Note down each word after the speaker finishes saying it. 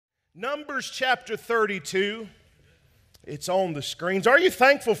Numbers chapter 32. It's on the screens. Are you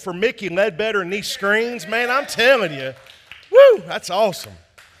thankful for Mickey Ledbetter and these screens? Man, I'm telling you. Woo, that's awesome.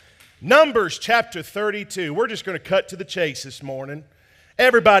 Numbers chapter 32. We're just going to cut to the chase this morning.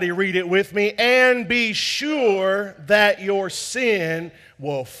 Everybody read it with me. And be sure that your sin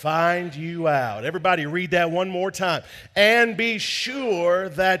will find you out. Everybody read that one more time. And be sure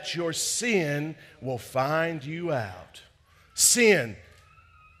that your sin will find you out. Sin.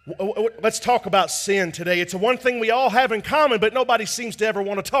 Let's talk about sin today. It's the one thing we all have in common, but nobody seems to ever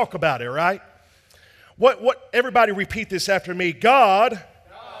want to talk about it, right? Everybody repeat this after me. God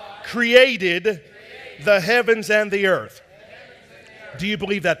created the heavens and the earth. Do you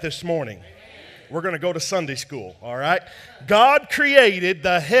believe that this morning? We're going to go to Sunday school, all right? God created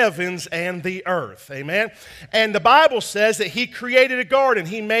the heavens and the earth, amen? And the Bible says that He created a garden.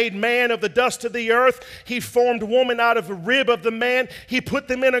 He made man of the dust of the earth. He formed woman out of the rib of the man. He put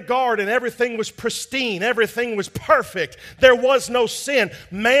them in a garden. Everything was pristine. Everything was perfect. There was no sin.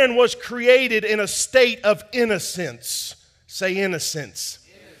 Man was created in a state of innocence. Say innocence.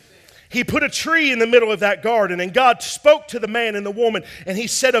 He put a tree in the middle of that garden, and God spoke to the man and the woman, and He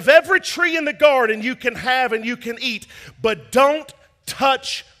said, of every tree in the garden you can have and you can eat, but don't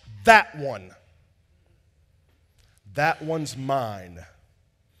touch that one. That one's mine.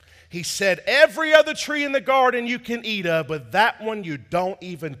 He said, every other tree in the garden you can eat of, but that one you don't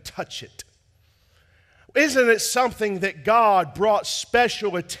even touch it. Isn't it something that God brought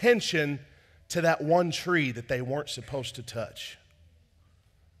special attention to that one tree that they weren't supposed to touch?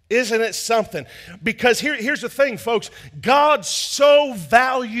 Isn't it something? Because here's the thing, folks. God so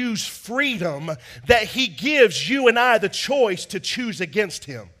values freedom that He gives you and I the choice to choose against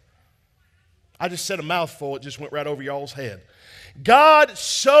Him. I just said a mouthful. It just went right over y'all's head. God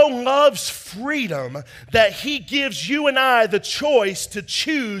so loves freedom that He gives you and I the choice to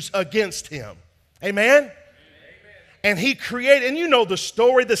choose against Him. Amen? And He created, and you know the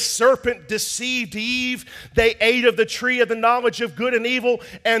story, the serpent deceived Eve. They ate of the tree of the knowledge of good and evil,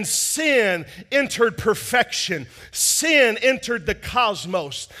 and sin entered perfection. Sin entered the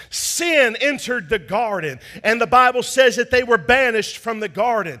cosmos. Sin entered the garden. And the Bible says that they were banished from the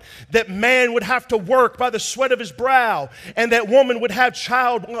garden, that man would have to work by the sweat of his brow, and that woman would have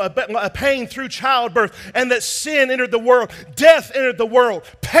pain through childbirth, and that sin entered the world, death entered the world,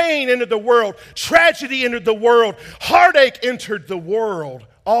 pain entered the world, tragedy entered the world, heartache entered the world,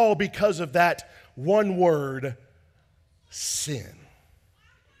 all because of that one word, sin.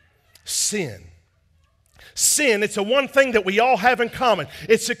 Sin. Sin, it's the one thing that we all have in common.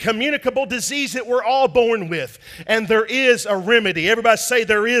 It's a communicable disease that we're all born with. And there is a remedy. Everybody say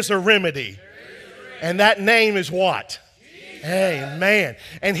there is a remedy. And that name is what? Jesus. Amen.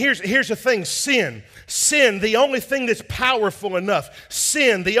 And here's the thing, sin. Sin, the only thing that's powerful enough.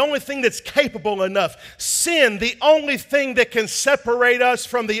 Sin, the only thing that's capable enough. Sin, the only thing that can separate us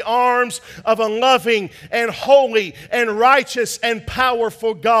from the arms of a loving and holy and righteous and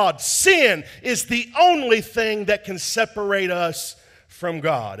powerful God. Sin is the only thing that can separate us from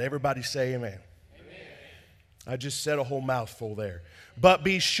God. Everybody say amen. Amen. I just said a whole mouthful there. But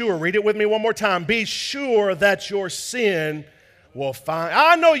be sure, read it with me one more time. Be sure that your sin will find.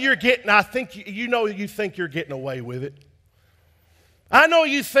 I know you think you're getting away with it. I know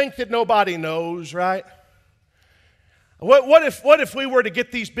you think that nobody knows, right? What if we were to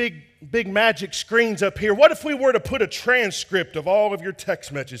get these big magic screens up here? What if we were to put a transcript of all of your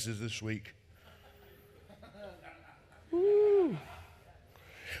text messages this week? Ooh.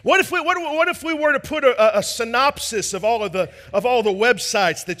 What if we were to put a synopsis of all the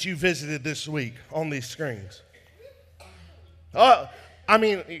websites that you visited this week on these screens? Well,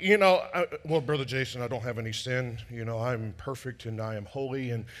 Brother Jason, I don't have any sin. I'm perfect and I am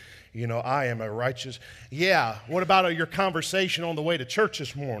holy and, I am a righteous. Yeah, what about your conversation on the way to church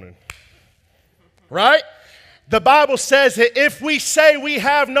this morning? Right? The Bible says that if we say we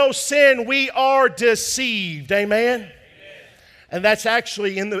have no sin, we are deceived. Amen? And that's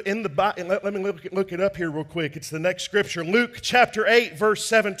actually in the Bible. Let me look it up here real quick. It's the next scripture. Luke chapter 8, verse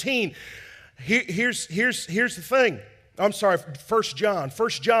 17. Here's the thing. I'm sorry, 1 John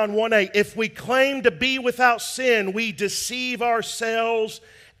 1:8. If we claim to be without sin, we deceive ourselves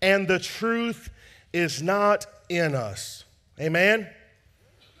and the truth is not in us. Amen?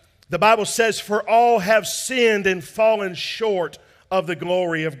 The Bible says, for all have sinned and fallen short of the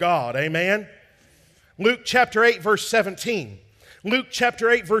glory of God. Amen? Luke chapter 8, verse 17. Luke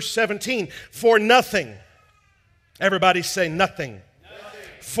chapter 8, verse 17. For nothing, everybody say nothing.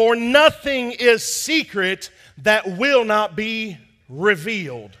 For nothing is secret that will not be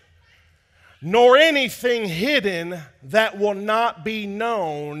revealed. nor anything hidden that will not be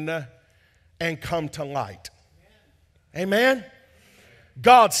known and come to light. Amen?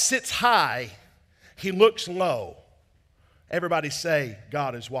 God sits high, He looks low. Everybody say,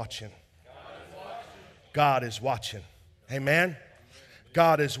 God is watching. God is watching. Amen?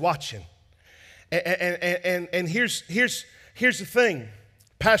 God is watching. And here's the thing.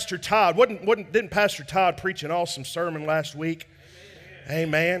 Pastor Todd, didn't Pastor Todd preach an awesome sermon last week?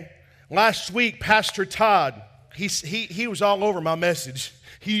 Amen. Last week, Pastor Todd, he was all over my message.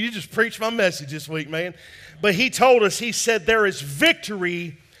 You just preached my message this week, man. But he told us, he said, there is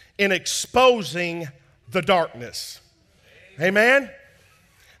victory in exposing the darkness. Amen.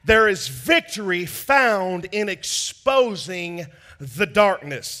 There is victory found in exposing the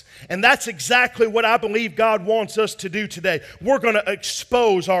darkness. And that's exactly what I believe God wants us to do today. We're going to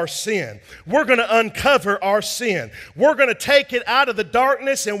expose our sin. We're going to uncover our sin. We're going to take it out of the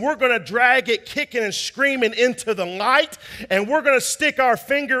darkness and we're going to drag it kicking and screaming into the light. And we're going to stick our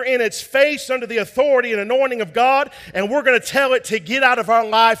finger in its face under the authority and anointing of God. And we're going to tell it to get out of our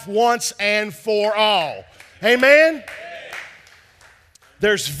life once and for all. Amen?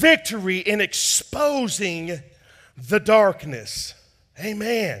 There's victory in exposing the darkness.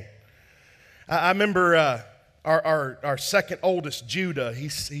 Amen. I remember our second oldest, Judah.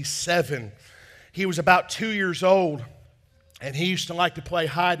 He's 7. He was about 2 years old, and he used to like to play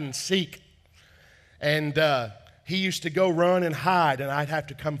hide and seek. And he used to go run and hide, and I'd have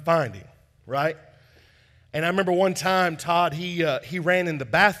to come find him, right? And I remember one time, Todd, he ran in the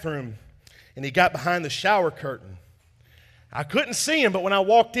bathroom, and he got behind the shower curtain. I couldn't see him, but when I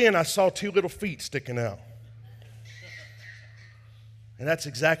walked in, I saw 2 little feet sticking out. And that's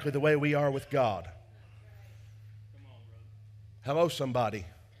exactly the way we are with God. Hello, somebody.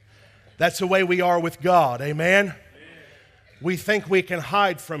 That's the way we are with God. Amen? We think we can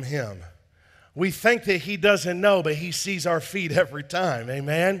hide from Him. We think that He doesn't know, but He sees our feet every time.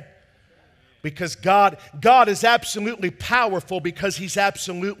 Amen? Because God is absolutely powerful because He's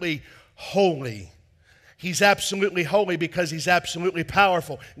absolutely holy. He's absolutely holy because He's absolutely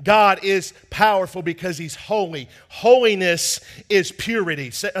powerful. God is powerful because He's holy. Holiness is purity.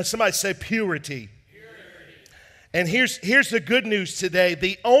 Somebody say purity. And here's the good news today.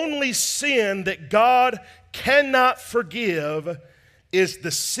 The only sin that God cannot forgive is the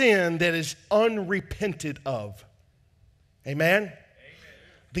sin that is unrepented of. Amen?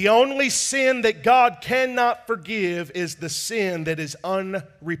 The only sin that God cannot forgive is the sin that is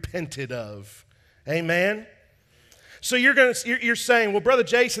unrepented of. Amen? So you're saying, well, Brother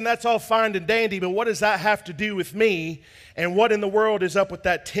Jason, that's all fine and dandy, but what does that have to do with me? And what in the world is up with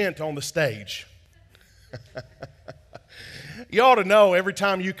that tent on the stage? You ought to know every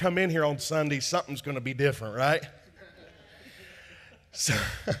time you come in here on Sunday, something's going to be different, right? So,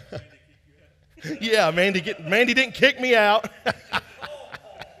 yeah, Mandy didn't kick me out.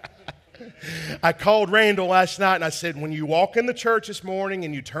 I called Randall last night and I said, when you walk in the church this morning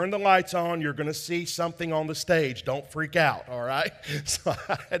and you turn the lights on, you're going to see something on the stage. Don't freak out, all right? So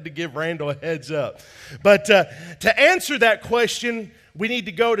I had to give Randall a heads up. But to answer that question, we need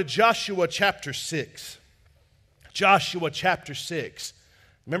to go to Joshua chapter 6. Joshua chapter 6.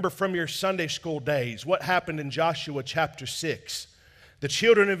 Remember from your Sunday school days, what happened in Joshua chapter 6? The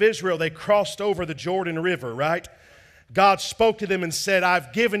children of Israel, they crossed over the Jordan River, right? God spoke to them and said,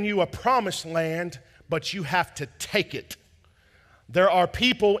 I've given you a promised land, but you have to take it. There are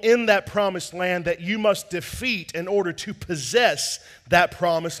people in that promised land that you must defeat in order to possess that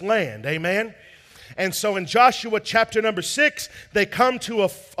promised land. Amen? And so in Joshua chapter number 6, they come to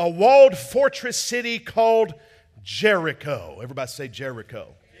a walled fortress city called Jericho. Everybody say Jericho.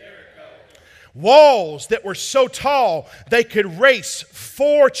 Walls that were so tall they could race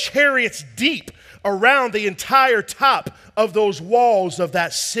 4 chariots deep around the entire top of those walls of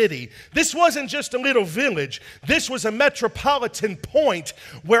that city. This wasn't just a little village. This was a metropolitan point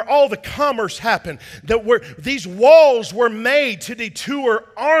where all the commerce happened. These walls were made to detour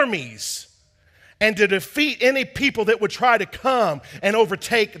armies and to defeat any people that would try to come and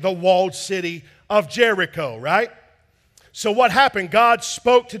overtake the walled city of Jericho, right? So what happened? God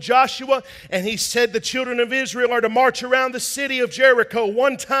spoke to Joshua and He said the children of Israel are to march around the city of Jericho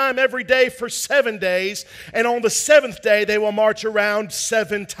 1 time every day for 7 days. And on the 7th day, they will march around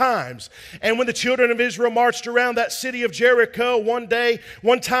 7 times. And when the children of Israel marched around that city of Jericho 1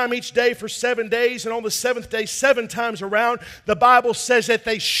 time each day for 7 days, and on the 7th day, 7 times around, the Bible says that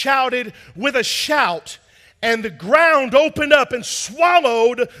they shouted with a shout, and the ground opened up and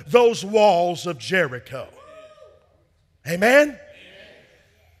swallowed those walls of Jericho. Amen?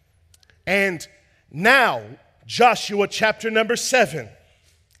 And now, Joshua chapter number 7.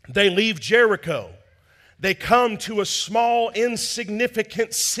 They leave Jericho. They come to a small,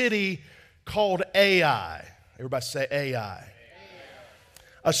 insignificant city called Ai. Everybody say Ai.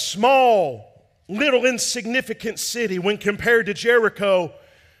 A small, little, insignificant city, when compared to Jericho,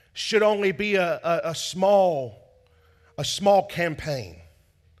 should only be a small campaign.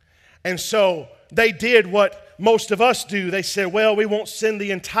 And so they did what most of us do. They said, well, we won't send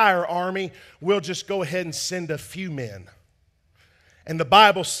the entire army. We'll just go ahead and send a few men. And the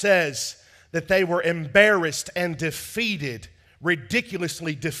Bible says that they were embarrassed and defeated,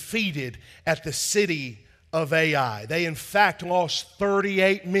 ridiculously defeated at the city of Ai. They, in fact, lost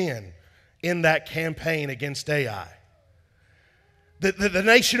 38 men in that campaign against Ai. The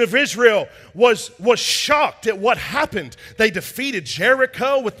nation of Israel was shocked at what happened. They defeated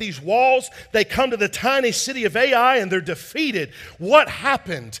Jericho with these walls. They come to the tiny city of Ai and they're defeated. What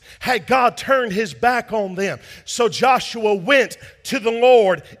happened? Had God turned his back on them? So Joshua went to the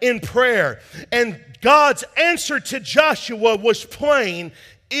Lord in prayer. And God's answer to Joshua was plain.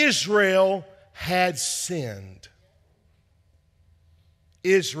 Israel had sinned.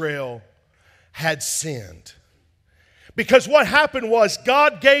 Israel had sinned. Because what happened was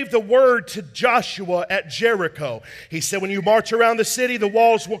God gave the word to Joshua at Jericho. He said, when you march around the city, the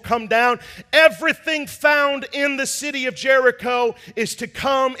walls will come down. Everything found in the city of Jericho is to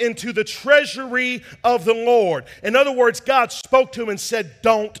come into the treasury of the Lord. In other words, God spoke to him and said,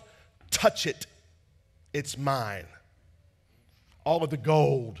 don't touch it. It's mine. All of the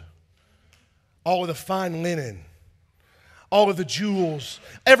gold, all of the fine linen, all of the jewels,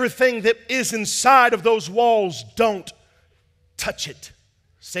 everything that is inside of those walls, don't touch it.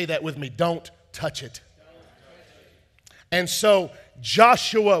 Say that with me. Don't touch it. And so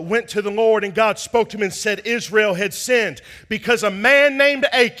Joshua went to the Lord and God spoke to him and said Israel had sinned because a man named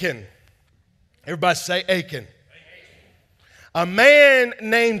Achan, everybody say Achan. A man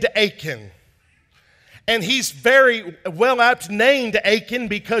named Achan. And he's very well apt named Achan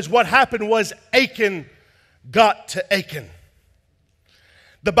because what happened was Achan got to Achan.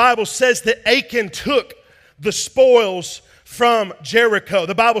 The Bible says that Achan took the spoils from Jericho.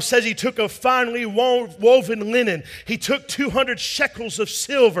 The Bible says he took a finely woven linen. He took 200 shekels of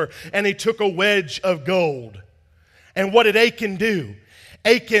silver and he took a wedge of gold. And what did Achan do?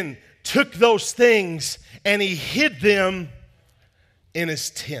 Achan took those things and he hid them in his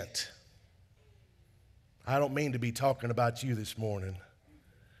tent. I don't mean to be talking about you this morning.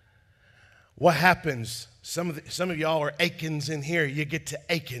 What happens? Some of y'all are Achans in here. You get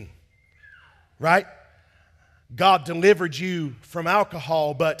to Achan, right? God delivered you from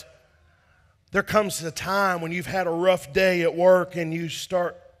alcohol, but there comes a time when you've had a rough day at work and you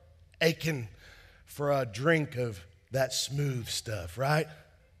start aching for a drink of that smooth stuff, right?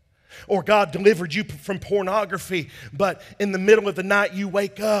 Or God delivered you from pornography, but in the middle of the night you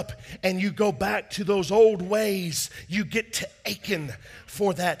wake up and you go back to those old ways. You get to aching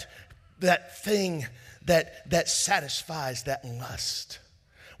for that thing that satisfies that lust.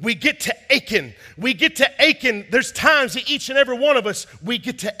 We get to Achan. We get to Achan. There's times that each and every one of us, we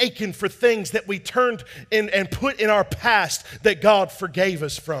get to Achan for things that we turned in and put in our past that God forgave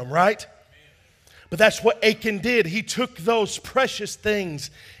us from, right? But that's what Achan did. He took those precious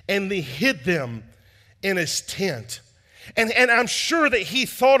things and he hid them in his tent. And I'm sure that he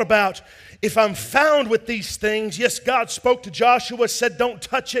thought about, if I'm found with these things, yes, God spoke to Joshua, said don't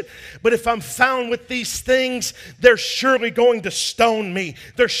touch it, but if I'm found with these things, they're surely going to stone me.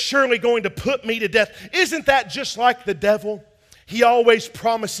 They're surely going to put me to death. Isn't that just like the devil? He always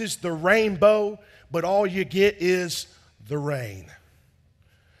promises the rainbow, but all you get is the rain.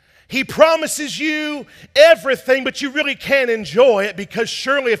 He promises you everything, but you really can't enjoy it because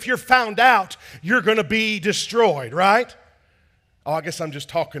surely if you're found out, you're going to be destroyed, right? Oh, I guess I'm just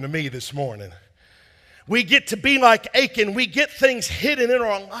talking to me this morning. We get to be like Achan. We get things hidden in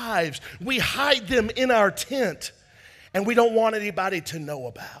our lives. We hide them in our tent, and we don't want anybody to know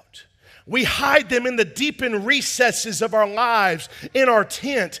about. We hide them in the deepened recesses of our lives in our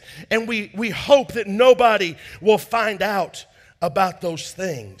tent, and we hope that nobody will find out about those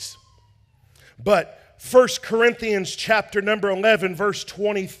things. But 1 Corinthians chapter number 11, verse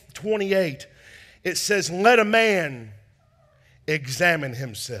 28, it says, let a man examine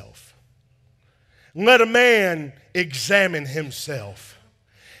himself. Let a man examine himself.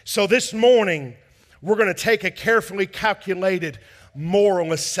 So this morning, we're going to take a carefully calculated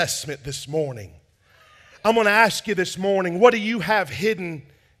moral assessment this morning. I'm going to ask you this morning, what do you have hidden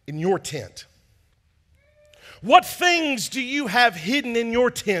in your tent? What things do you have hidden in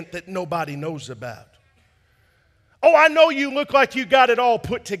your tent that nobody knows about? Oh, I know you look like you got it all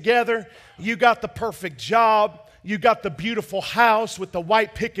put together. You got the perfect job. You got the beautiful house with the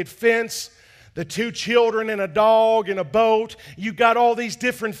white picket fence, the 2 children and a dog and a boat. You got all these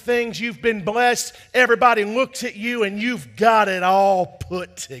different things. You've been blessed. Everybody looks at you and you've got it all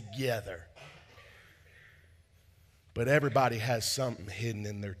put together. But everybody has something hidden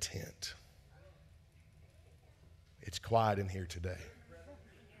in their tent. It's quiet in here today.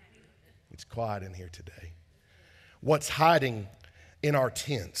 It's quiet in here today. What's hiding in our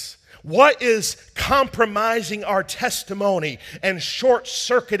tents? What is compromising our testimony and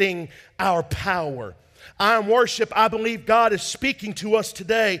short-circuiting our power? I Am Worship, I believe God is speaking to us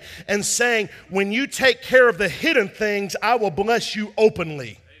today and saying, when you take care of the hidden things, I will bless you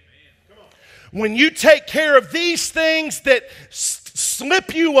openly. When you take care of these things that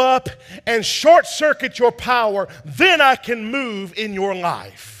slip you up and short-circuit your power, then I can move in your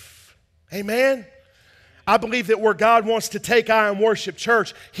life. Amen? I believe that where God wants to take I Am Worship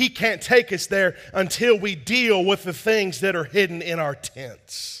Church, He can't take us there until we deal with the things that are hidden in our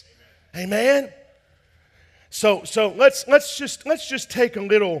tents. Amen? So let's just take a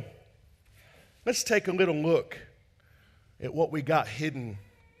little look at what we got hidden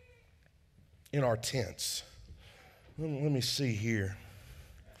in our tents. Let me see here.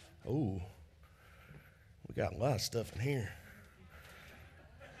 Oh, we got a lot of stuff in here.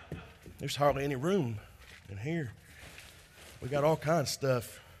 There's hardly any room in here. We got all kinds of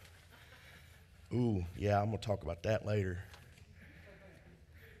stuff. Ooh, yeah, I'm going to talk about that later.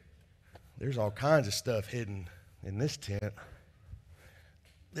 There's all kinds of stuff hidden in this tent.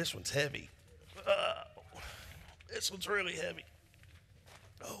 This one's heavy. This one's really heavy.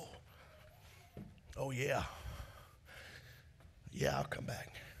 Oh, yeah. Yeah, I'll come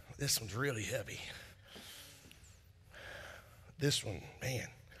back. This one's really heavy. This one, man.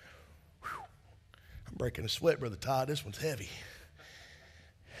 Whew. I'm breaking a sweat, Brother Todd. This one's heavy.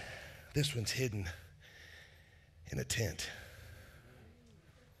 This one's hidden in a tent.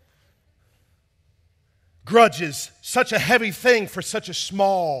 Grudges, such a heavy thing for such a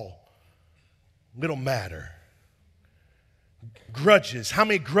small little matter. Grudges. How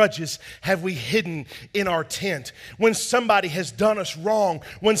many grudges have we hidden in our tent? When somebody has done us wrong,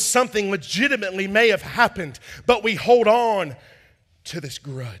 when something legitimately may have happened, but we hold on to this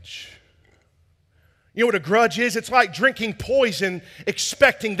grudge. You know what a grudge is? It's like drinking poison,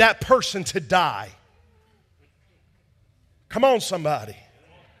 expecting that person to die. Come on, somebody.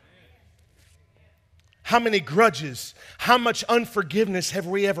 How many grudges, how much unforgiveness have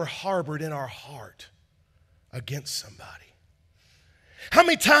we ever harbored in our heart against somebody? How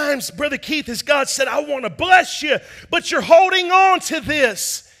many times, Brother Keith, has God said, I want to bless you, but you're holding on to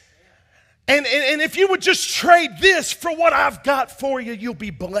this. And if you would just trade this for what I've got for you, you'll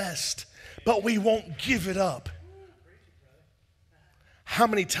be blessed. But we won't give it up. How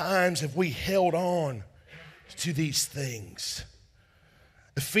many times have we held on to these things?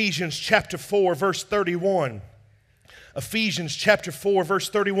 Ephesians chapter 4, verse 31. Ephesians chapter 4, verse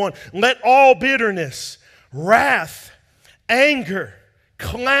 31. Let all bitterness, wrath, anger,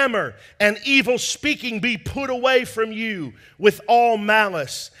 clamor, and evil speaking be put away from you with all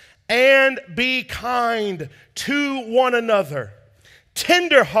malice, and be kind to one another,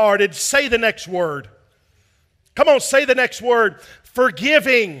 tenderhearted. Say the next word. Come on, say the next word.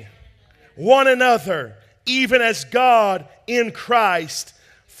 Forgiving one another, even as God in Christ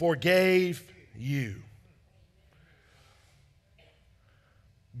forgave you.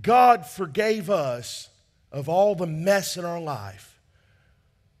 God forgave us of all the mess in our life.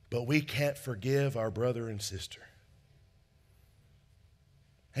 But we can't forgive our brother and sister.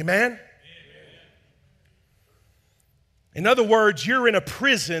 Amen? In other words, you're in a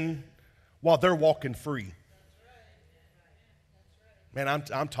prison while they're walking free. Man,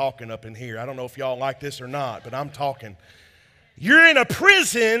 I'm talking up in here. I don't know if y'all like this or not, but I'm talking. You're in a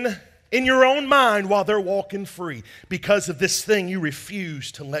prison in your own mind while they're walking free because of this thing you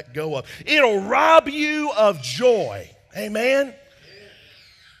refuse to let go of. It'll rob you of joy. Amen?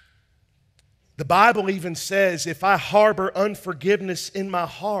 The Bible even says, if I harbor unforgiveness in my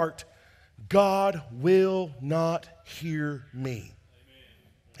heart, God will not hear me.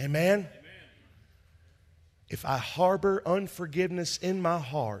 Amen? Amen? If I harbor unforgiveness in my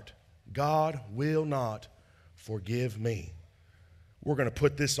heart, God will not forgive me. We're going to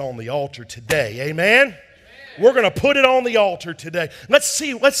put this on the altar today. Amen? Amen. We're going to put it on the altar today. Let's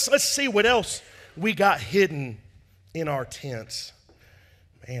see what else we got hidden in our tents.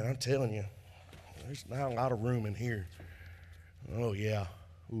 Man, I'm telling you. There's not a lot of room in here. Oh, yeah.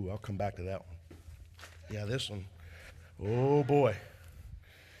 Ooh, I'll come back to that one. Yeah, this one. Oh, boy.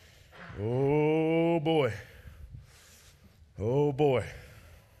 Oh, boy. Oh, boy.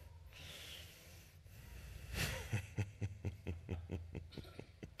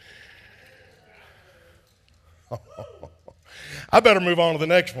 I better move on to the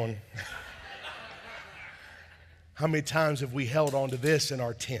next one. How many times have we held on to this in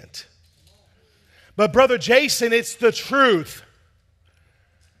our tent? But Brother Jason, it's the truth.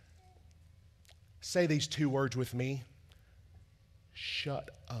 Say these two words with me. Shut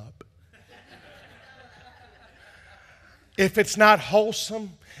up. If it's not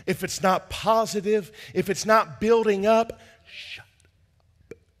wholesome, if it's not positive, if it's not building up, shut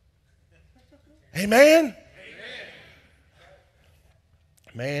up. Amen? Amen.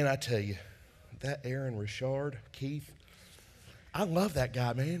 Man, I tell you, that Aaron Richard, Keith, I love that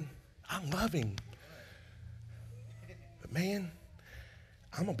guy, man. I love him. But man,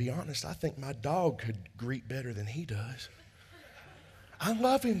 I'm going to be honest, I think my dog could greet better than he does. I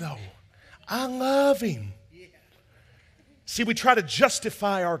love him, though. I love him. See, we try to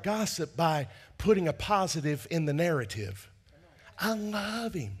justify our gossip by putting a positive in the narrative. I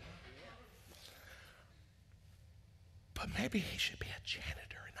love him. But maybe he should be a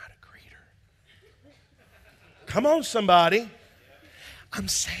janitor and not a greeter. Come on, somebody. I'm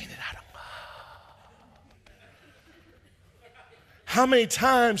saying it out of love. How many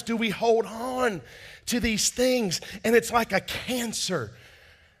times do we hold on to these things and it's like a cancer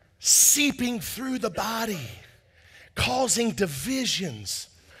seeping through the body, causing divisions,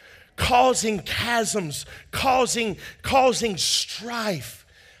 causing chasms, causing strife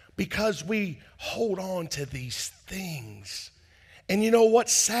because we hold on to these things. And you know what,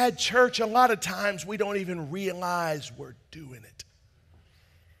 sad church, a lot of times we don't even realize we're doing it.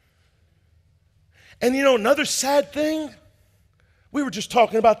 And you know another sad thing? We were just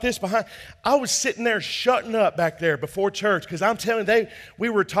talking about this behind. I was sitting there shutting up back there before church because I'm telling you, we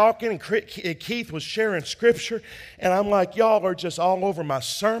were talking and Keith was sharing scripture and I'm like, y'all are just all over my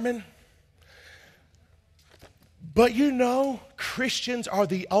sermon. But you know, Christians are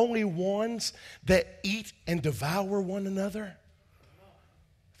the only ones that eat and devour one another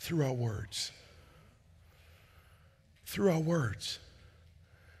through our words. Through our words.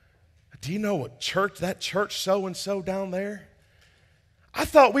 Do you know what church, that church so-and-so down there? I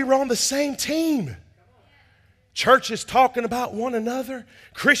thought we were on the same team. Churches talking about one another,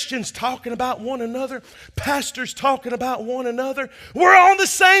 Christians talking about one another, pastors talking about one another. We're on the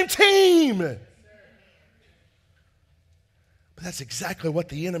same team. But that's exactly what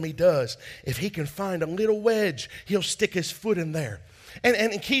the enemy does. If he can find a little wedge, he'll stick his foot in there.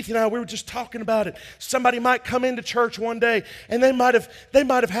 And Keith and I, we were just talking about it. Somebody might come into church one day and they might have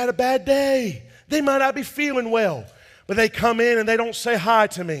had a bad day. They might not be feeling well. But they come in and they don't say hi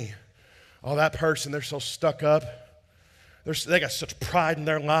to me. Oh, that person, they're so stuck up. They got such pride in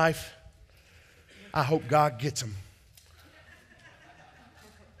their life. I hope God gets them.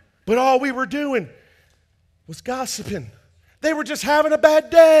 But all we were doing was gossiping. They were just having a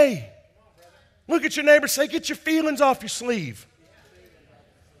bad day. Look at your neighbor, say, get your feelings off your sleeve.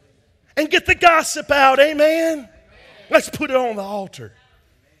 And get the gossip out, amen? Let's put it on the altar.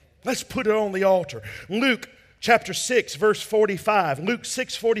 Let's put it on the altar. Luke chapter 6, verse 45. Luke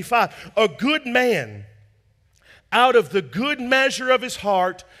 6:45. A good man out of the good measure of his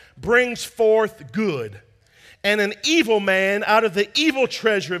heart brings forth good. And an evil man out of the evil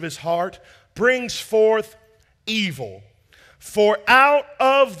treasure of his heart brings forth evil. For out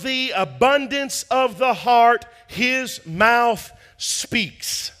of the abundance of the heart his mouth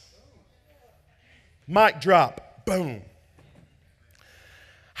speaks. Mic drop. Boom.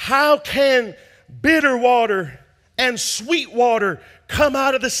 How can bitter water and sweet water come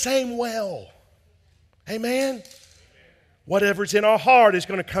out of the same well? Amen? Whatever's in our heart is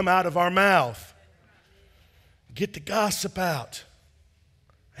going to come out of our mouth. Get the gossip out.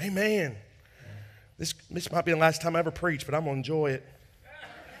 Amen. This might be the last time I ever preach, but I'm going to enjoy it.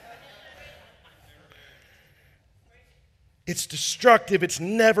 It's destructive. It's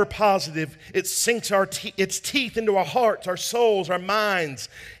never positive. It sinks its teeth into our hearts, our souls, our minds,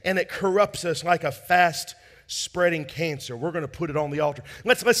 and it corrupts us like a fast-spreading cancer. We're going to put it on the altar.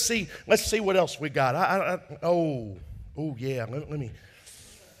 Let's see what else we got. Yeah. Let me.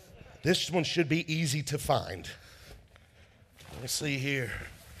 This one should be easy to find. Let's see here.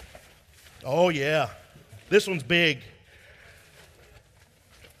 Oh yeah, this one's big.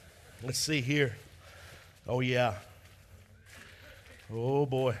 Let's see here. Oh yeah. Oh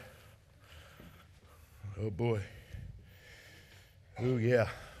boy. Oh boy. Oh yeah.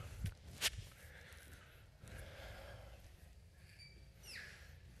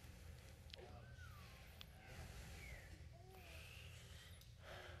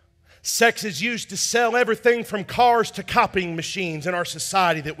 Sex is used to sell everything from cars to copying machines in our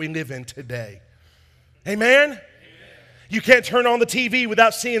society that we live in today. Amen? Amen. You can't turn on the TV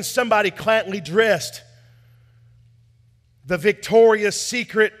without seeing somebody clantly dressed the Victoria's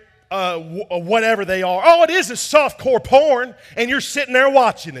Secret, whatever they are. All it is softcore porn, and you're sitting there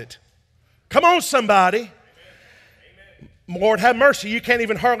watching it. Come on, somebody. Lord have mercy, you can't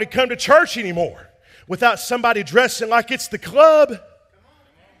even hardly come to church anymore without somebody dressing like it's the club.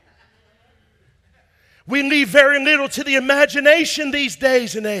 We leave very little to the imagination these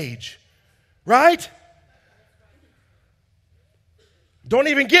days and age, right? Don't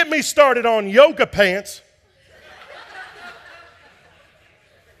even get me started on yoga pants.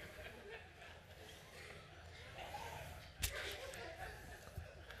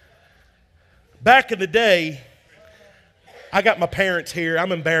 Back in the day, I got my parents here.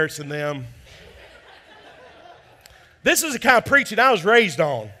 I'm embarrassing them. This is the kind of preaching I was raised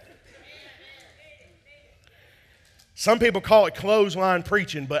on. Some people call it clothesline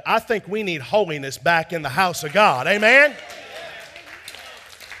preaching, but I think we need holiness back in the house of God. Amen?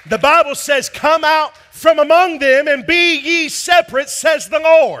 The Bible says, come out from among them and be ye separate, says the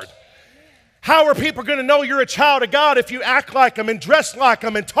Lord. How are people going to know you're a child of God if you act like them and dress like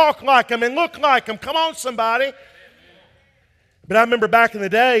them and talk like them and look like them? Come on, somebody. But I remember back in the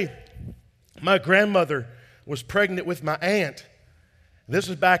day, my grandmother was pregnant with my aunt. This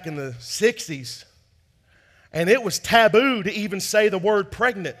was back in the 60s. And it was taboo to even say the word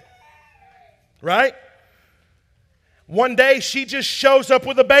pregnant. Right? One day she just shows up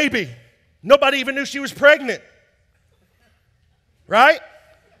with a baby. Nobody even knew she was pregnant. Right?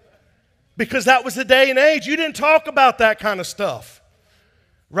 Because that was the day and age. You didn't talk about that kind of stuff.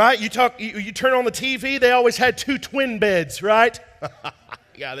 Right? You turn on the TV, they always had 2 twin beds, right?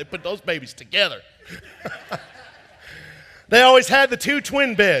 Yeah, they put those babies together. They always had the 2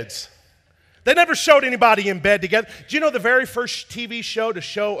 twin beds. They never showed anybody in bed together. Do you know the very first TV show to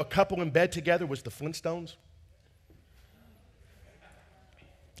show a couple in bed together was the Flintstones?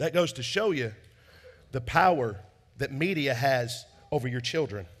 That goes to show you the power that media has over your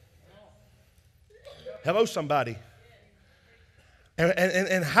children. Hello, somebody.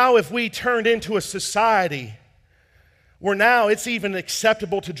 And how have we turned into a society where now it's even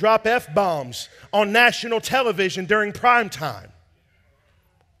acceptable to drop F-bombs on national television during prime time?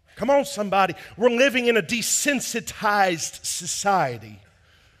 Come on, somebody. We're living in a desensitized society.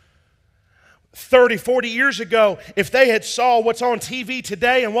 30, 40 years ago, if they had saw what's on TV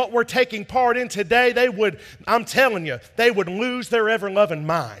today and what we're taking part in today, they would, I'm telling you, they would lose their ever-loving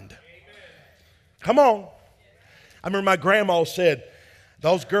mind. Come on. I remember my grandma said,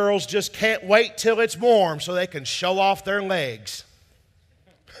 those girls just can't wait till it's warm so they can show off their legs.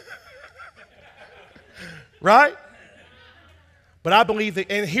 Right? But I believe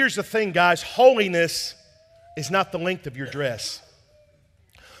that, and here's the thing, guys, holiness is not the length of your dress.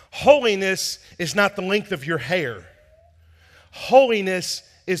 Holiness is not the length of your hair. Holiness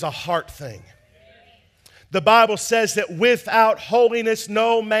is a heart thing. The Bible says that without holiness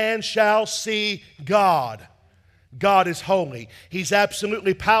no man shall see God. God is holy. He's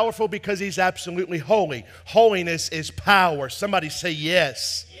absolutely powerful because He's absolutely holy. Holiness is power. Somebody say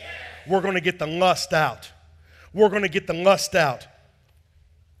yes. Yes. We're going to get the lust out. We're going to get the lust out.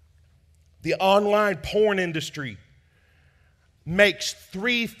 The online porn industry makes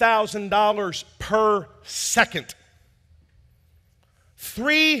 $3,000 per second.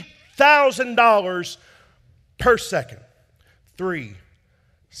 $3,000 per second. 3,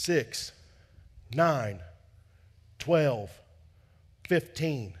 6, 9, 12,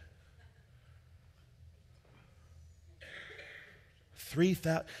 15.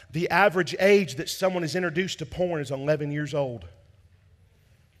 3,000. The average age that someone is introduced to porn is 11 years old.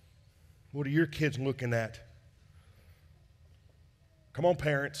 What are your kids looking at? Come on,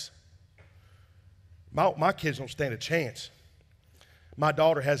 parents. My kids don't stand a chance. My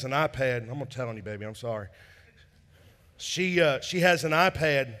daughter has an iPad. I'm going to tell on you, baby. I'm sorry. She has an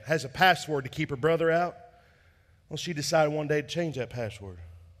iPad, has a password to keep her brother out. Well, she decided one day to change that password.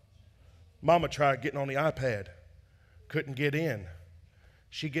 Mama tried getting on the iPad. Couldn't get in.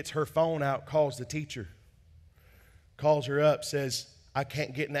 She gets her phone out, calls the teacher. Calls her up, says, I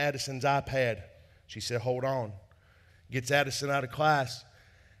can't get in Addison's iPad. She said, hold on. Gets Addison out of class,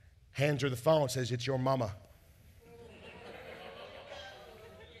 hands her the phone, says, it's your mama.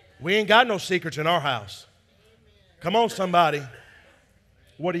 We ain't got no secrets in our house. Come on, somebody.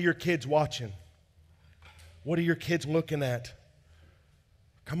 What are your kids watching? What are your kids looking at?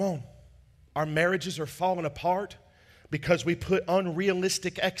 Come on. Our marriages are falling apart because we put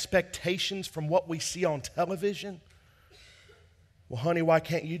unrealistic expectations from what we see on television. Well, honey, why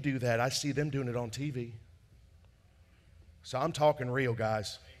can't you do that? I see them doing it on TV. So I'm talking real,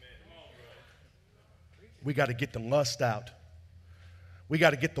 guys. We got to get the lust out. We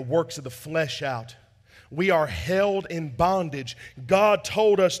got to get the works of the flesh out. We are held in bondage. God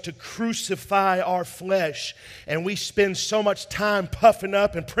told us to crucify our flesh, and we spend so much time puffing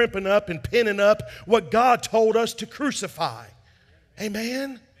up and primping up and pinning up what God told us to crucify.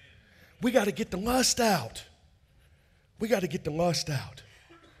 Amen? We got to get the lust out. We got to get the lust out.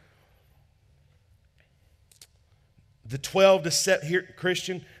 The 12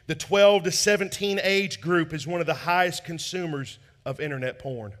 to 17 age group is one of the highest consumers of internet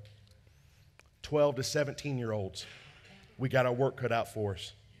porn. 12 to 17-year-olds. We got our work cut out for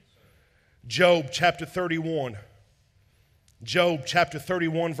us. Job chapter 31. Job chapter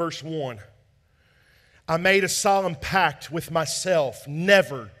 31, verse 1. I made a solemn pact with myself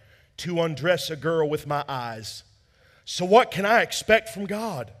never to undress a girl with my eyes. So what can I expect from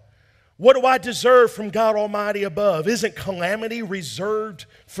God? What do I deserve from God Almighty above? Isn't calamity reserved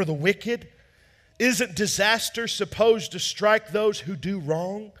for the wicked? Isn't disaster supposed to strike those who do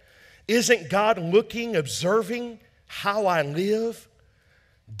wrong? Isn't God looking, observing how I live?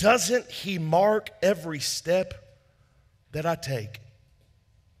 Doesn't He mark every step that I take?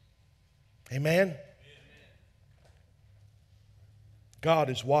 Amen? God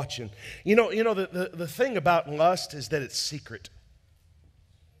is watching. You know the thing about lust is that it's secret.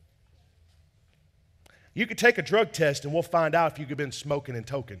 You could take a drug test and we'll find out if you've been smoking and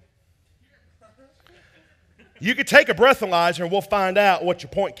toking. You could take a breathalyzer and we'll find out what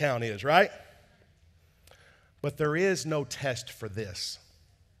your point count is, right? But there is no test for this.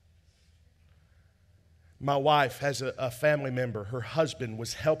 My wife has a family member. Her husband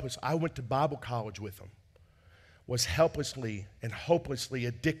was helpless. I went to Bible college with him. Was helplessly and hopelessly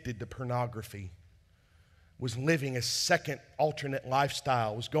addicted to pornography. Was living a second alternate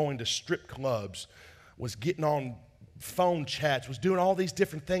lifestyle. Was going to strip clubs. Was getting on phone chats, was doing all these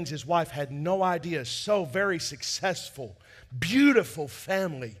different things. His wife had no idea. So very successful, beautiful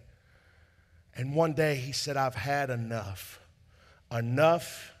family. And one day he said, I've had enough.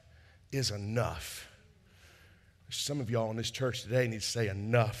 Enough is enough. Some of y'all in this church today need to say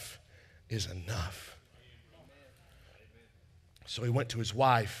enough is enough. So he went to his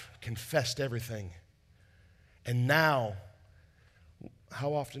wife, confessed everything. And now,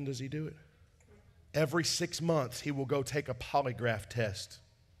 how often does he do it? Every 6 months, he will go take a polygraph test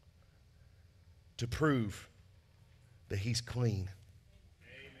to prove that he's clean.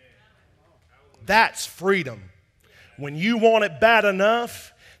 Amen. That's freedom. When you want it bad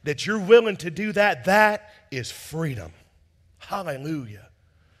enough that you're willing to do that, that is freedom. Hallelujah.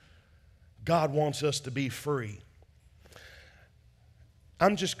 God wants us to be free.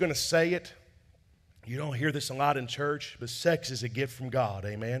 I'm just going to say it. You don't hear this a lot in church, but sex is a gift from God.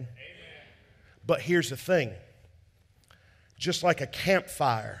 Amen? Amen. But here's the thing. Just like a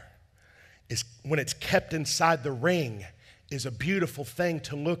campfire is, when it's kept inside the ring, is a beautiful thing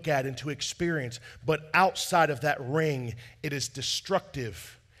to look at and to experience. But outside of that ring, it is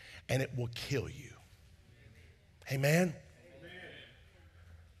destructive and it will kill you. Amen?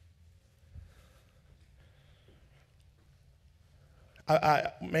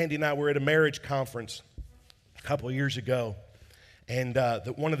 Mandy and I were at a marriage conference a couple of years ago. And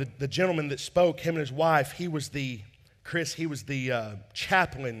one of the gentlemen that spoke, him and his wife, he was the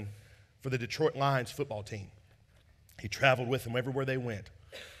chaplain for the Detroit Lions football team. He traveled with them everywhere they went.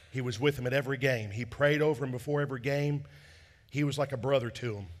 He was with them at every game. He prayed over them before every game. He was like a brother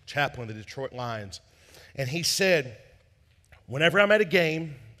to them, chaplain of the Detroit Lions. And he said, whenever I'm at a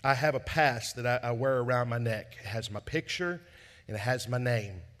game, I have a pass that I wear around my neck. It has my picture and it has my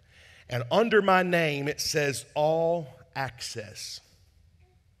name. And under my name, it says all access.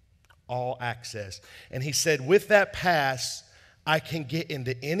 All access. And he said, with that pass, I can get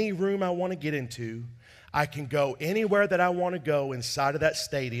into any room I want to get into. I can go anywhere that I want to go inside of that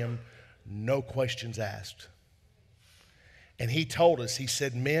stadium, no questions asked. And he told us, he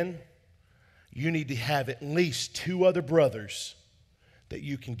said, men, you need to have at least 2 other brothers that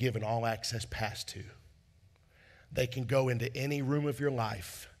you can give an all-access pass to. They can go into any room of your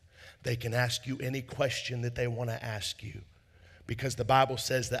life. They can ask you any question that they want to ask you. Because the Bible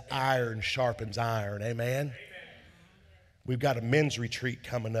says that iron sharpens iron. Amen? Amen. We've got a men's retreat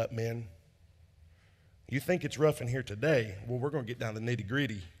coming up, men. You think it's rough in here today? Well, we're going to get down to the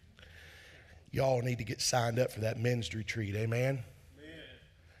nitty-gritty. Y'all need to get signed up for that men's retreat. Amen? Amen.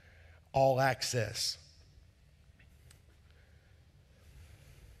 All access.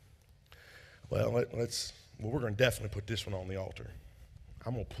 Well, we're going to definitely put this one on the altar.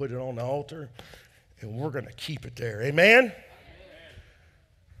 I'm going to put it on the altar, and we're going to keep it there. Amen?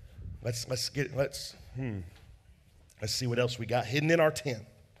 Let's see what else we got hidden in our tent.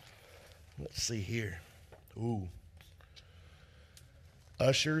 Let's see here. Ooh.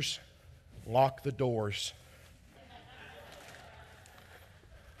 Ushers, Lock the doors.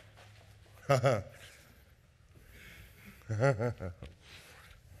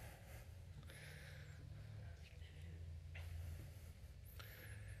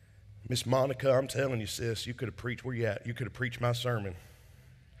 Miss Monica, I'm telling you, sis, you could have preached, where you at? You could have preached my sermon.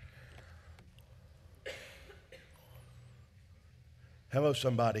 Hello,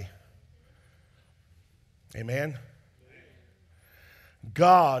 somebody. Amen.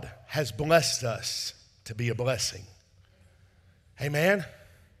 God has blessed us to be a blessing. Amen.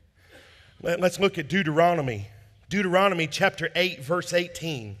 Let's look at Deuteronomy. Deuteronomy chapter 8, verse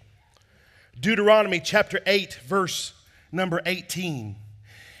 18. Deuteronomy chapter 8, verse number 18.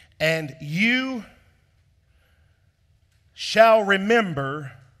 And you shall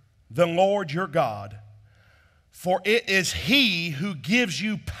remember the Lord your God, for it is He who gives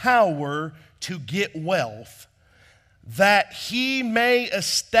you power to get wealth, that He may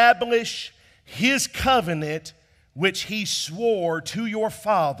establish His covenant, which He swore to your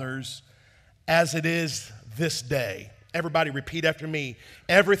fathers, as it is this day. Everybody repeat after me.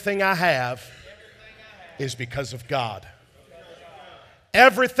 Everything I have is because of God.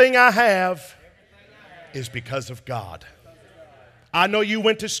 Everything I have is because of God. I know you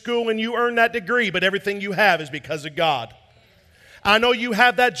went to school and you earned that degree, but everything you have is because of God. I know you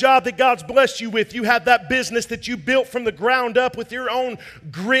have that job that God's blessed you with. You have that business that you built from the ground up with your own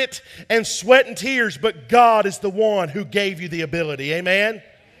grit and sweat and tears, but God is the one who gave you the ability. Amen?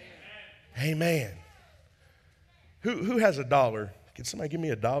 Amen. Who has a dollar? Can somebody give me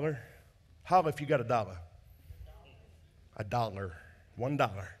a dollar? Holla if you got a dollar. A dollar.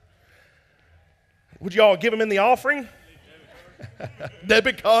 $1. Would you all give them in the offering?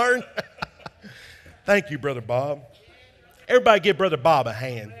 Debit card? Thank you, Brother Bob. Everybody give Brother Bob a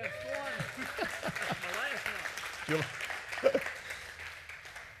hand.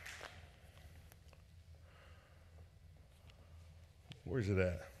 Where's it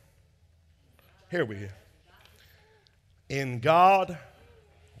at? Here we go. In God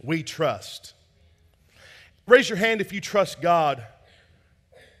we trust. Raise your hand if you trust God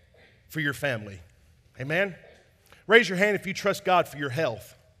for your family. Amen? Raise your hand if you trust God for your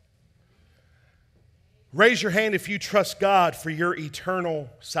health. Raise your hand if you trust God for your eternal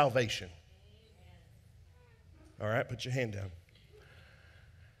salvation. All right, put your hand down.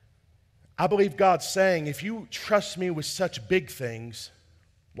 I believe God's saying, if you trust me with such big things,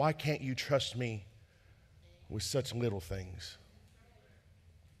 why can't you trust me with such little things?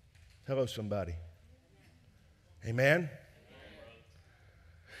 Hello, somebody. Amen?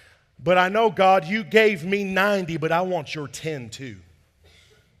 But I know, God, you gave me 90, but I want your 10 too.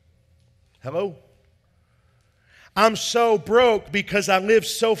 Hello? I'm so broke because I live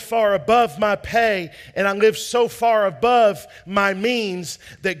so far above my pay and I live so far above my means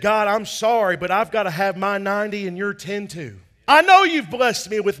that, God, I'm sorry, but I've got to have my 90 and your 10 too. I know you've blessed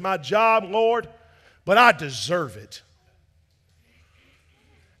me with my job, Lord, but I deserve it.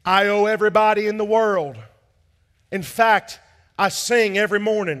 I owe everybody in the world. In fact, I sing every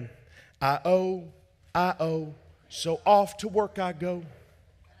morning, I owe, so off to work I go.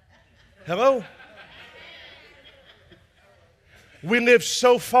 Hello? We live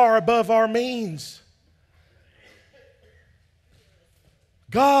so far above our means.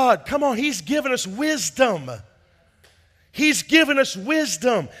 God, come on, He's given us wisdom. He's given us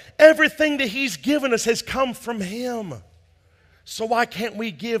wisdom. Everything that He's given us has come from Him. So why can't we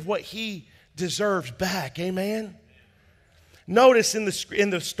give what He deserves back? Amen? Notice in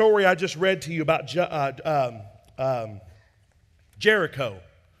the story I just read to you about Jericho.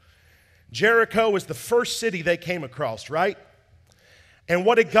 Jericho was the first city they came across, right? And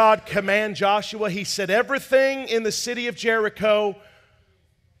what did God command Joshua? He said, everything in the city of Jericho,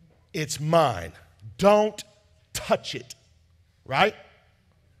 it's mine. Don't touch it, right?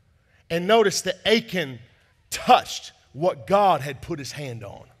 And notice that Achan touched what God had put his hand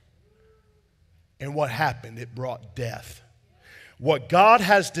on. And what happened? It brought death. What God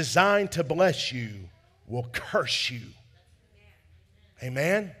has designed to bless you will curse you.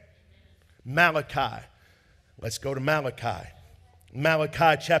 Amen? Malachi. Let's go to Malachi.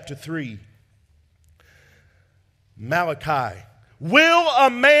 Malachi chapter 3. Malachi. Will a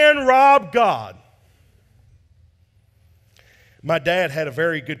man rob God? My dad had a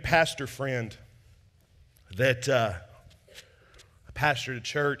very good pastor friend that pastored a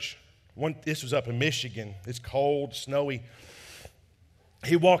church. This was up in Michigan. It's cold, snowy.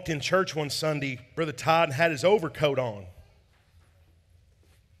 He walked in church one Sunday, Brother Todd, and had his overcoat on.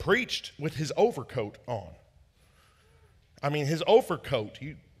 Preached with his overcoat on. I mean, his overcoat,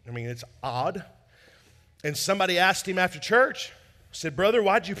 it's odd. And somebody asked him after church, said, "Brother,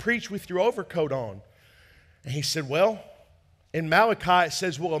 why'd you preach with your overcoat on?" And he said, "Well, in Malachi it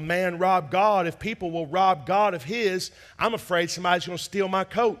says, will a man rob God? If people will rob God of his, I'm afraid somebody's going to steal my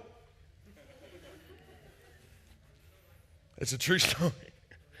coat." It's a true story.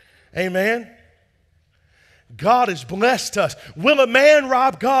 Amen. God has blessed us. Will a man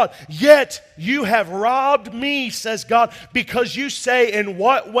rob God? Yet you have robbed me, says God, because you say, in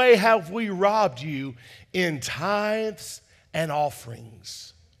what way have we robbed you? In tithes and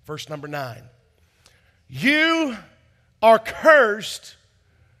offerings. Verse number 9. You are cursed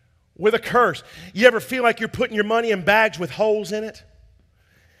with a curse. You ever feel like you're putting your money in bags with holes in it?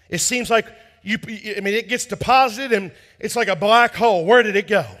 It seems like it gets deposited and it's like a black hole. Where did it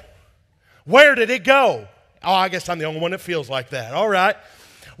go? Where did it go? Oh, I guess I'm the only one that feels like that. All right.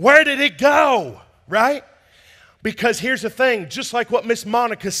 Where did it go? Right? Because here's the thing, just like what Miss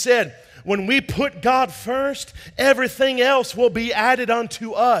Monica said, when we put God first, everything else will be added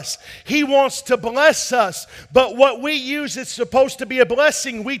unto us. He wants to bless us, but what we use is supposed to be a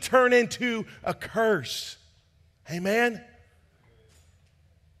blessing, we turn into a curse. Amen?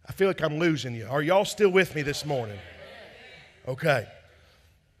 I feel like I'm losing you. Are y'all still with me this morning? Okay.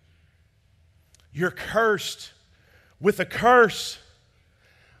 You're cursed with a curse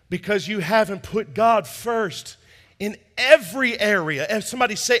because you haven't put God first in every area. If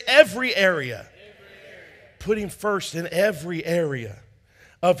somebody say every area. Put Him first in every area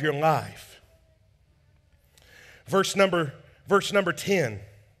of your life. Verse number 10.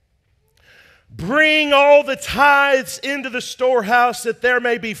 Bring all the tithes into the storehouse that there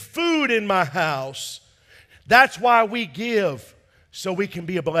may be food in my house. That's why we give, so we can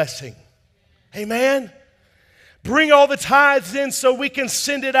be a blessing. Amen? Bring all the tithes in so we can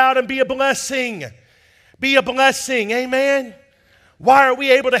send it out and be a blessing. Be a blessing. Amen? Why are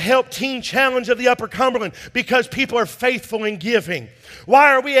we able to help Teen Challenge of the Upper Cumberland? Because people are faithful in giving.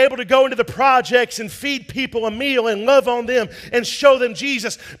 Why are we able to go into the projects and feed people a meal and love on them and show them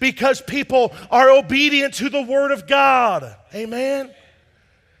Jesus? Because people are obedient to the Word of God. Amen?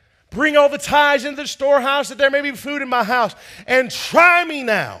 Bring all the tithes into the storehouse that there may be food in my house. And try me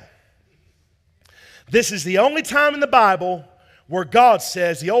now. This is the only time in the Bible where God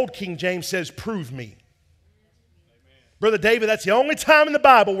says, the old King James says, prove me. Amen. Brother David, that's the only time in the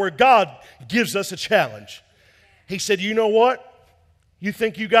Bible where God gives us a challenge. He said, you know what? You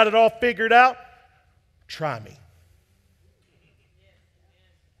think you got it all figured out? Try me.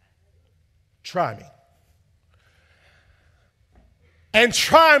 Try me. And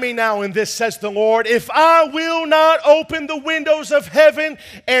try me now in this, says the Lord, if I will not open the windows of heaven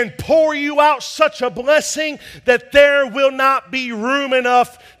and pour you out such a blessing that there will not be room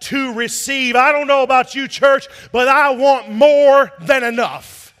enough to receive. I don't know about you, church, but I want more than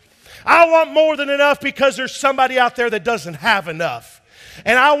enough. I want more than enough because there's somebody out there that doesn't have enough.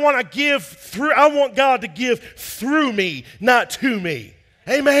 And I want God to give through me, not to me.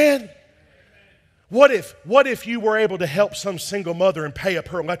 Amen. What if you were able to help some single mother and pay up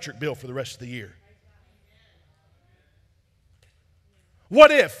her electric bill for the rest of the year? What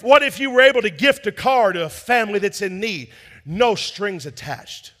if you were able to gift a car to a family that's in need? No strings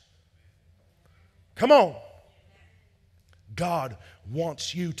attached. Come on. God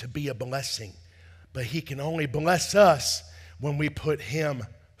wants you to be a blessing, but He can only bless us when we put Him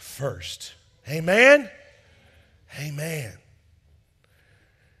first. Amen? Amen.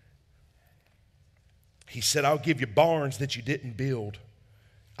 He said, I'll give you barns that you didn't build.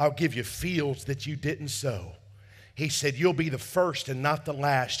 I'll give you fields that you didn't sow. He said, you'll be the first and not the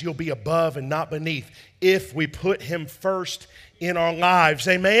last. You'll be above and not beneath if we put Him first in our lives.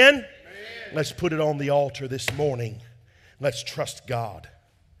 Amen? Amen. Let's put it on the altar this morning. Let's trust God.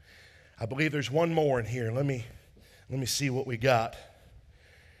 I believe there's one more in here. Let me see what we got.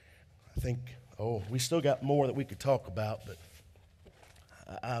 I think, we still got more that we could talk about, but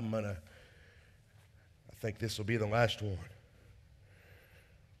I think this will be the last one.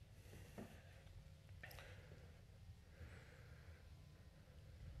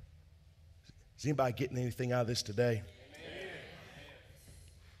 Is anybody getting anything out of this today?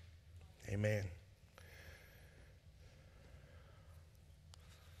 Amen. Amen.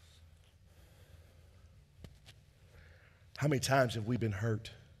 How many times have we been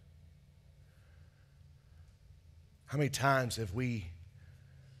hurt? How many times have we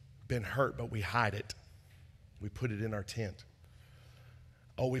been hurt, but we hide it? We put it in our tent.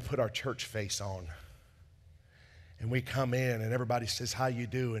 We put our church face on. And we come in and everybody says, how you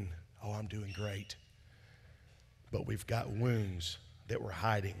doing? I'm doing great. But we've got wounds that we're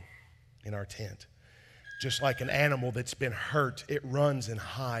hiding in our tent. Just like an animal that's been hurt, it runs and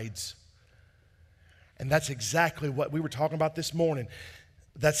hides. And that's exactly what we were talking about this morning.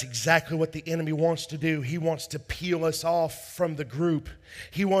 That's exactly what the enemy wants to do. He wants to peel us off from the group.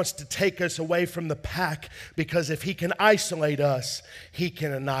 He wants to take us away from the pack, because if he can isolate us, he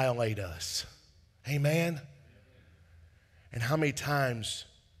can annihilate us. Amen? And how many times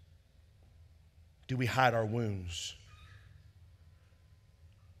do we hide our wounds?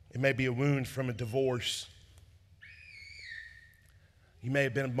 It may be a wound from a divorce. You may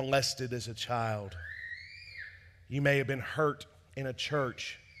have been molested as a child. You may have been hurt in a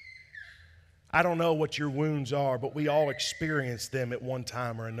church. I don't know what your wounds are, but we all experience them at one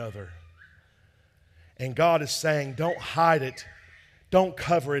time or another. And God is saying, don't hide it. Don't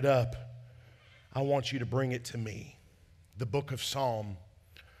cover it up. I want you to bring it to me. The book of Psalm.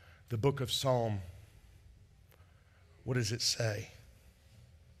 What does it say?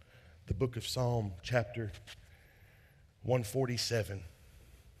 The book of Psalm, chapter 147.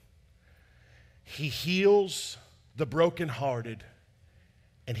 He heals the brokenhearted,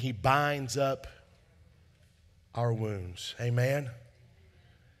 and he binds up our wounds. Amen?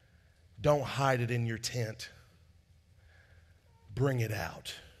 Don't hide it in your tent. Bring it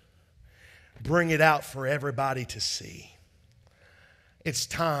out. Bring it out for everybody to see. It's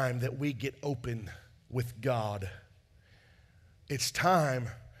time that we get open with God. It's time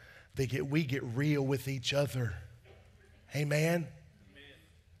that we get real with each other. Amen?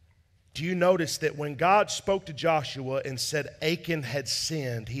 Do you notice that when God spoke to Joshua and said Achan had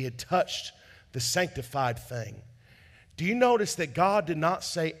sinned, he had touched the sanctified thing? Do you notice that God did not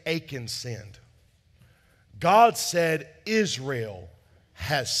say Achan sinned? God said Israel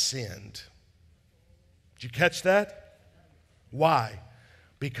has sinned. Did you catch that? Why?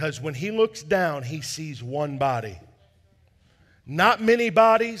 Because when he looks down, he sees one body. Not many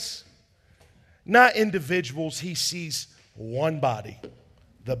bodies, not individuals. He sees one body,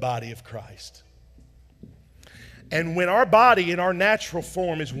 the body of Christ. And when our body in our natural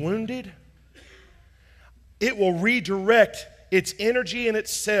form is wounded, it will redirect its energy and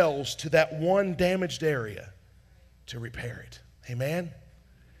its cells to that one damaged area to repair it. Amen?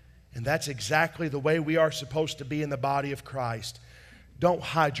 And that's exactly the way we are supposed to be in the body of Christ. Don't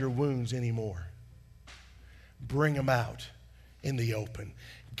hide your wounds anymore. Bring them out in the open.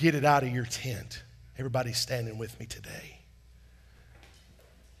 Get it out of your tent. Everybody's standing with me today.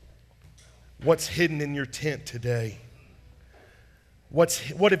 What's hidden in your tent today? What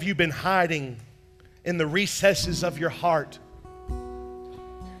have you been hiding in the recesses of your heart?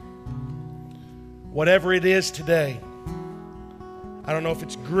 Whatever it is today. I don't know if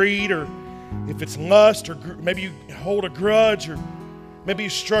it's greed or if it's lust, or maybe you hold a grudge, or maybe you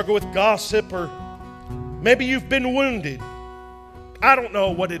struggle with gossip, or maybe you've been wounded. I don't know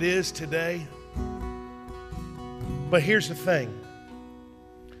what it is today. But here's the thing.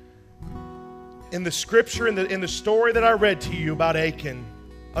 In the scripture, in the story that I read to you about Achan,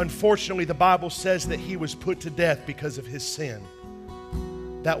 unfortunately the Bible says that he was put to death because of his sin.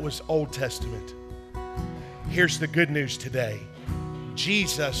 That was Old Testament. Here's the good news today.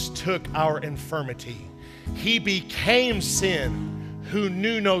 Jesus took our infirmity. He became sin who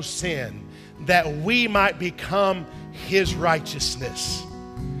knew no sin, that we might become his righteousness.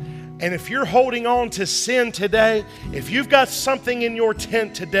 And if you're holding on to sin today, if you've got something in your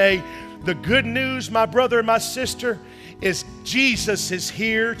tent today, the good news, my brother and my sister, is Jesus is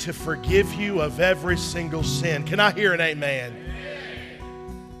here to forgive you of every single sin. Can I hear an amen?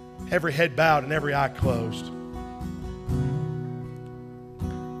 Every head bowed and every eye closed.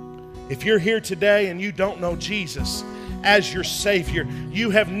 If you're here today and you don't know Jesus as your Savior,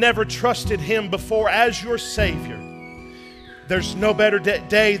 you have never trusted him before as your Savior, there's no better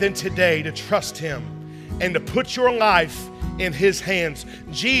day than today to trust him and to put your life in his hands.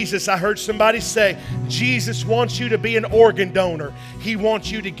 Jesus, I heard somebody say, Jesus wants you to be an organ donor. He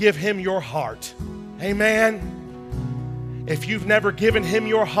wants you to give him your heart. Amen. If you've never given him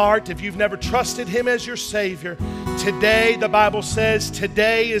your heart, if you've never trusted him as your Savior, today, the Bible says,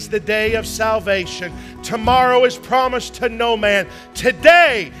 today is the day of salvation. Tomorrow is promised to no man.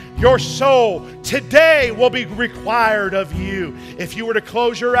 Today, your soul, today will be required of you. If you were to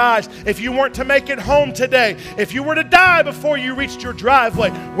close your eyes, if you weren't to make it home today, if you were to die before you reached your driveway,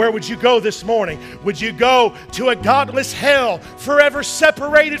 where would you go this morning? Would you go to a godless hell, forever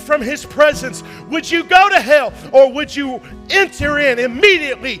separated from his presence? Would you go to hell, or would you enter in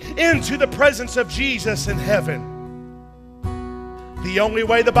immediately into the presence of Jesus in heaven? The only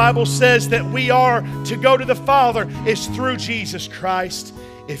way the Bible says that we are to go to the Father is through Jesus Christ.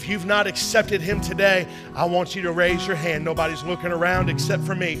 If you've not accepted him today, I want you to raise your hand. Nobody's looking around except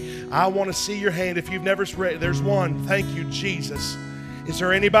for me. I want to see your hand. If you've never, there's one. Thank you, Jesus. Is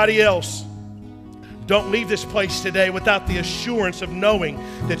there anybody else? Don't leave this place today without the assurance of knowing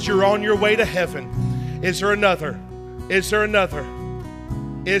that you're on your way to heaven. Is there another? Is there another?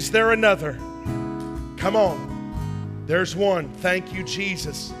 Is there another? Come on. There's one. Thank you,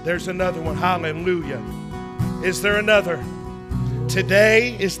 Jesus. There's another one. Hallelujah. Is there another?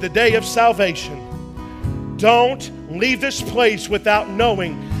 Today is the day of salvation. Don't leave this place without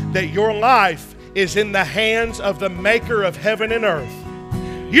knowing that your life is in the hands of the maker of heaven and earth.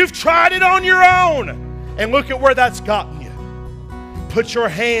 You've tried it on your own, and look at where that's gotten you. Put your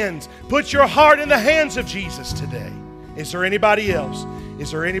heart in the hands of Jesus today. Is there anybody else?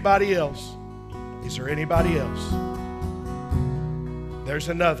 Is there anybody else? Is there anybody else? There's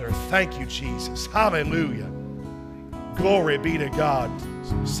another. Thank you, Jesus. Hallelujah. Glory be to God.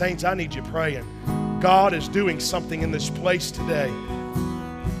 Saints, I need you praying. God is doing something in this place today.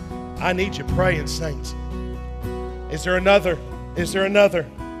 I need you praying, saints. Is there another? Is there another?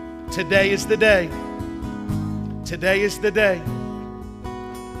 Today is the day. Today is the day.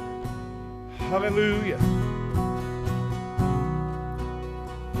 Hallelujah.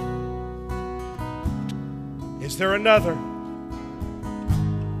 Is there another?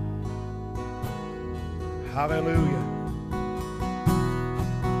 Hallelujah.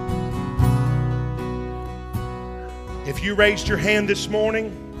 If you raised your hand this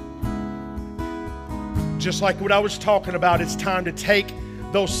morning, just like what I was talking about, it's time to take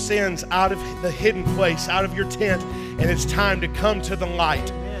those sins out of the hidden place, out of your tent, and it's time to come to the light.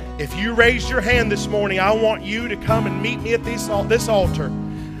 If you raised your hand this morning, I want you to come and meet me at this altar.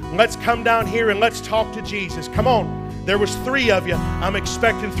 Let's come down here and let's talk to Jesus. Come on. There was 3 of you. I'm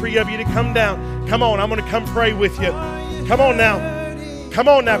expecting 3 of you to come down. Come on, I'm going to come pray with you. Come on now. Come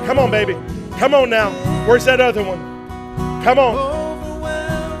on now. Come on, baby. Come on now. Where's that other one? Come on.